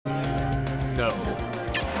No.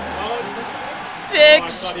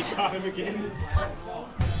 Fixed.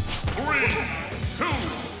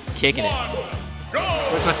 Kicking it.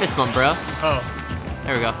 Where's my fist bump, bro? Oh.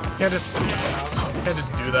 There we go. Can't just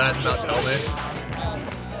do that and not tell me.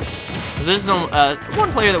 This is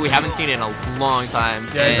one player that we haven't seen in a long time.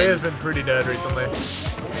 Yeah, Isaiah's been pretty dead recently.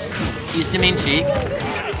 Used to mean Sheik,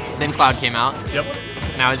 then Cloud came out. Yep.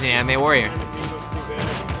 Now he's an anime warrior.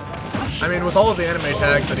 I mean, with all of the anime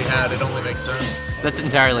tags that he had, it only makes sense. That's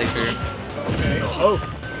entirely true.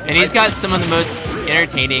 Oh. And he's got some of the most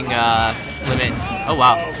entertaining limit. Oh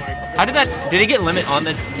wow. How did that? Did he get limit on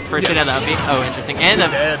the first hit of the uppie? Oh, interesting. And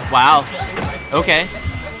wow. Okay.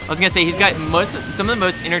 I was gonna say he's got some of the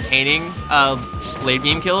most entertaining blade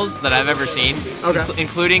beam kills that I've ever seen. Okay.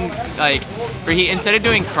 Including like where he, instead of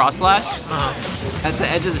doing cross slash at the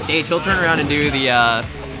edge of the stage, he'll turn around and do the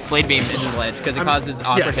blade beam into the ledge because it causes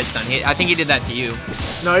awkward hit stun. I think he did that to you.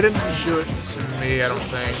 No, he didn't do it to me. I don't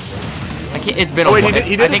think. It's been a while.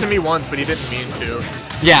 He did it to me once, but he didn't mean to.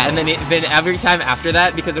 Yeah, and then every time after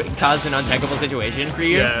that, because it caused an untackable situation for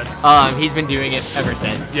you, he's been doing it ever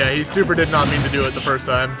since. Yeah, he super did not mean to do it the first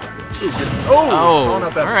time. Ooh, calling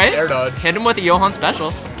out that all right. air dodge. Hit him with the Johan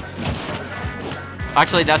special.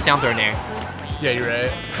 Actually, that's down throw in air. Yeah, you're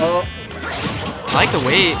right. Oh. I like the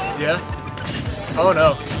weight. Yeah. Oh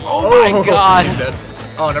no. Oh my god. He's dead.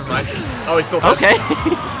 Oh, never mind. Oh, he's still dead. Okay.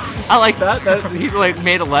 I like that. He's like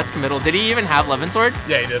made it less committal. Did he even have Levin Sword?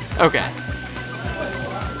 Yeah, he did. Okay.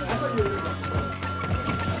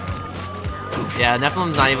 Yeah,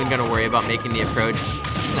 Nephalem's not even gonna worry about making the approach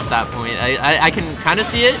at that point. I can kind of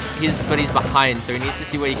see it. But he's behind, so he needs to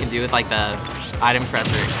see what he can do with like the item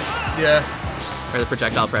pressure. Yeah. Or the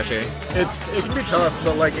projectile pressure. It can be tough,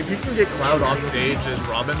 but like if you can get Cloud off stage as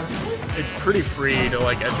Robin, it's pretty free to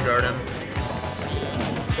like edge guard him,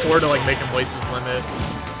 or to like make him waste his limit.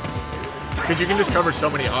 Because you can just cover so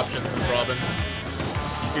many options with Robin.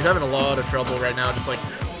 He's having a lot of trouble right now, just like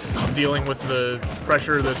dealing with the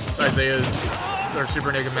pressure that Isaiah's or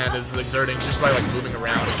SuperNakedMan is exerting just by like moving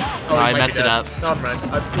around. Oh, I messed it up. No, never mind.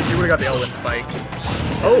 You would have got the L-Win spike.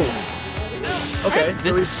 Oh. Okay.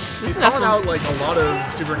 This He's calling out like a lot of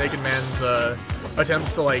SuperNakedMan's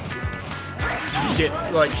attempts to like get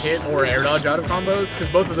like hit or air dodge out of combos, because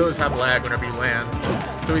both of those have lag whenever you land.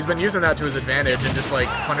 So he's been using that to his advantage and just like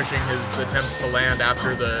punishing his attempts to land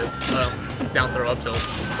after the down throw up tilt.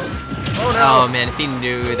 Oh no! Oh man, if he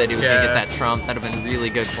knew that he was gonna get that trump, that'd have been really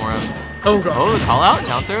good for him. Oh god! Oh, call out,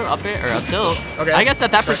 down throw, up air, or up tilt. Okay. I guess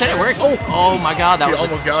at that percent it works. Oh my god, that was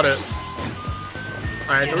almost got it.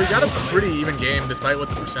 All right, so we got a pretty even game despite what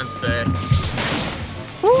the percents say.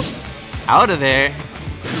 Woo. Out of there.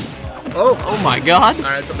 Oh my god. All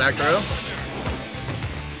right, so back throw.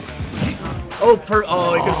 Oh,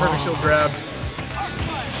 he could have perfect shield grabbed.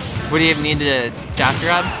 Would he have needed a dash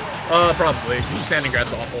grab? Probably. Standing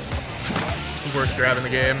grab's awful. It's the worst grab in the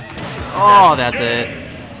game. Oh, that's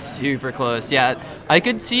it. Super close. Yeah, I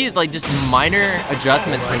could see like just minor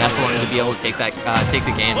adjustments for Nephalem to be able to take that, take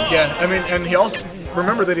the games. Yeah, I mean, and he also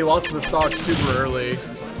remember that he lost the stock super early.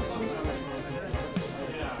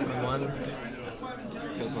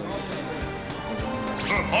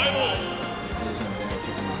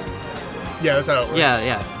 Yeah, that's how it works.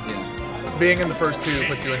 Yeah. Being in the first two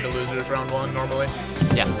puts you into losers round one normally.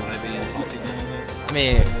 Yeah. I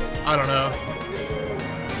mean, I don't know.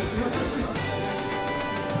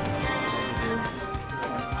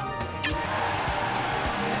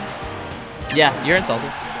 yeah, you're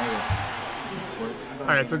insulted. All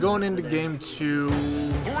right, so going into game 2,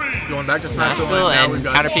 going back to Smashville and and we've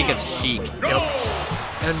got counter peek of Sheik. Yep.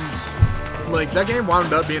 And like that game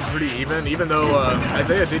wound up being pretty even though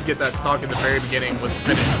Isaiah did get that stock in the very beginning with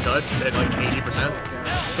finish and touch at like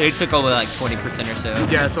 80%. It took only like 20% or so.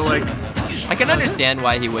 Yeah, so like I can understand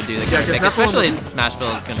why he would do the counter pick, especially if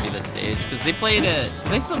Smashville is going to be the stage, because they played it.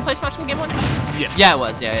 Did they still play Smashville game 1? Yes. Yeah, it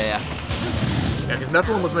was. Yeah. Yeah, because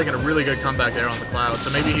Nephalem was making a really good comeback there on the Cloud, so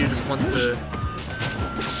maybe he just wants to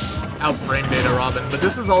out-frame data Robin. But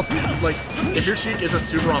this is also, like, if your Sheik isn't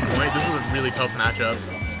super on point, this is a really tough matchup,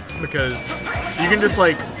 because you can just,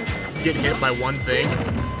 like, get hit by one thing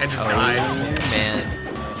and just die. Man.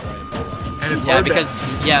 And it's hard because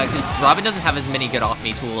Robin doesn't have as many good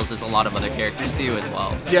off-me tools as a lot of other characters do as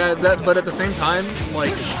well. Yeah, but at the same time,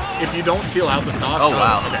 like, if you don't seal out the stocks... Oh,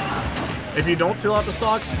 wow. Okay. If you don't seal out the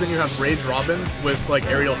stocks, then you have Rage Robin with, like,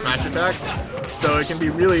 aerial smash attacks. So it can be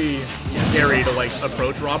really scary to, like,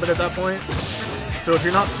 approach Robin at that point. So if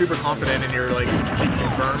you're not super confident in your, like, Sheik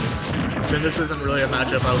confirms, then this isn't really a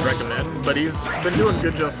matchup I would recommend. But he's been doing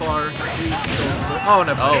good so far. Oh,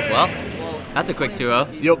 no. Oh, well. That's a quick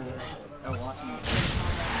 2-0. Yep.